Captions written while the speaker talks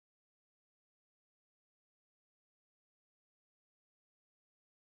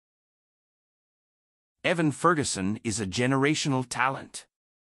Evan Ferguson is a generational talent.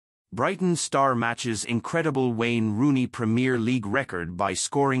 Brighton star matches incredible Wayne Rooney Premier League record by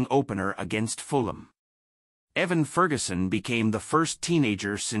scoring opener against Fulham. Evan Ferguson became the first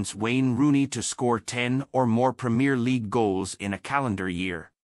teenager since Wayne Rooney to score 10 or more Premier League goals in a calendar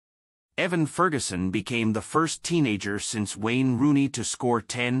year. Evan Ferguson became the first teenager since Wayne Rooney to score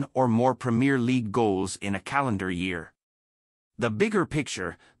 10 or more Premier League goals in a calendar year. The bigger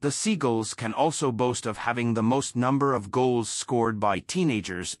picture, the Seagulls can also boast of having the most number of goals scored by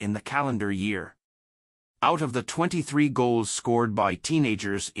teenagers in the calendar year. Out of the 23 goals scored by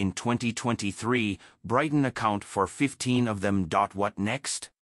teenagers in 2023, Brighton account for 15 of them. What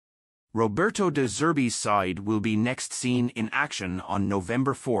next? Roberto De Zerbi's side will be next seen in action on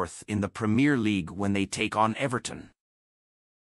November 4 in the Premier League when they take on Everton.